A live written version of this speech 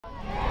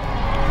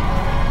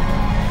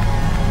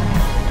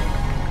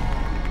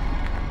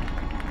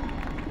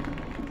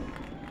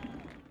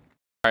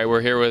right,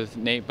 we're here with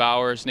Nate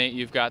Bowers. Nate,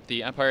 you've got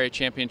the Empire 8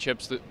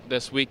 Championships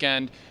this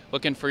weekend,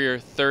 looking for your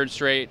third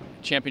straight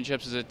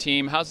championships as a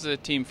team. How's the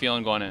team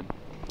feeling going in?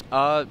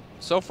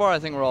 So far, I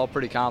think we're all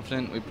pretty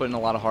confident. We put in a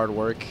lot of hard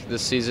work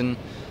this season.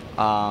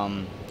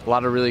 A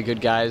lot of really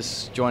good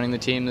guys joining the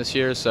team this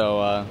year,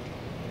 so I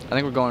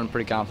think we're going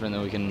pretty confident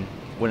that we can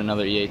win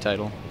another EA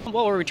title.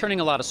 Well, we're returning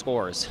a lot of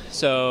scores.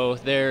 So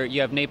there you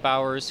have Nate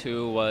Bowers,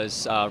 who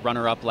was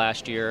runner-up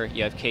last year.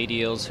 You have Kay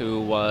Deals, who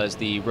was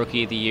the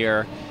Rookie of the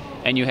Year.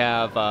 And you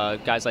have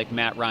guys like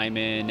Matt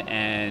Ryman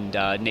and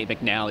Nate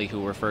McNally, who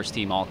were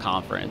first-team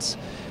All-Conference.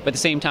 But at the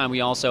same time, we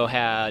also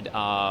had,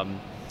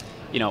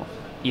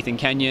 Ethan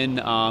Kenyon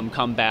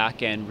come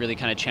back and really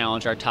kind of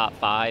challenge our top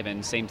five.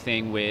 And same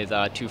thing with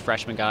two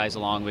freshman guys,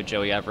 along with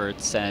Joey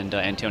Everts and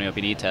Antonio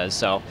Benitez.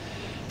 So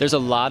there's a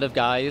lot of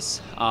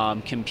guys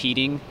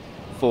competing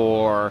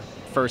for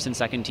first and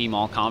second team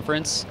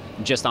All-Conference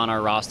just on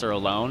our roster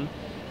alone.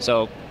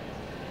 So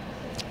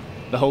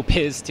the hope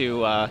is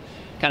to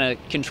kind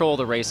of control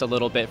the race a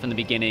little bit from the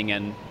beginning,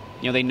 and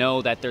they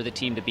know that they're the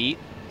team to beat,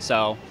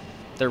 so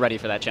they're ready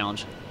for that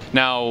challenge.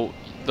 Now,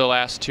 the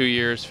last 2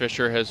 years,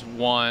 Fisher has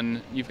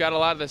won. You've got a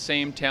lot of the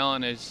same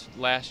talent as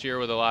last year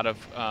with a lot of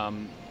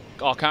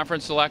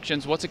all-conference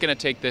selections. What's it going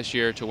to take this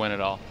year to win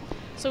it all?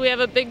 So we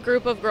have a big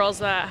group of girls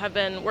that have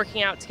been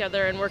working out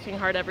together and working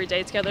hard every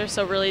day together.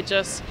 So really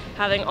just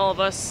having all of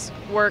us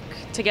work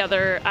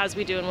together as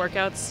we do in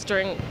workouts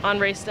on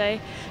race day,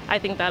 I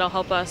think that'll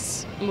help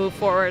us move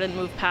forward and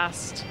move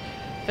past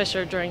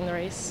Fisher during the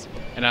race.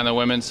 And on the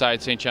women's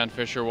side, St. John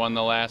Fisher won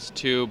the last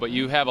two, but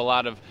you have a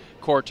lot of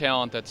core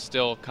talent that's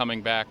still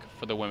coming back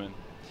for the women.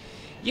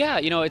 Yeah,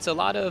 it's a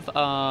lot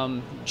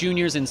of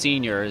juniors and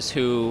seniors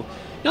who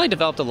not only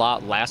developed a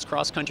lot last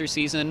cross-country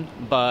season,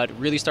 but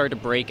really started to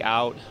break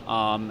out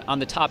on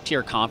the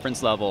top-tier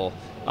conference level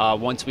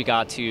once we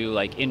got to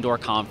like indoor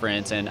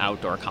conference and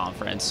outdoor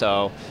conference.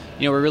 So,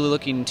 we're really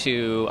looking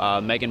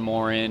to Megan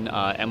Morin,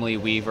 Emily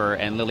Weaver,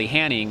 and Lily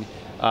Hanning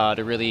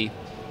to really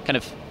kind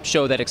of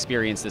show that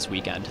experience this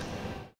weekend.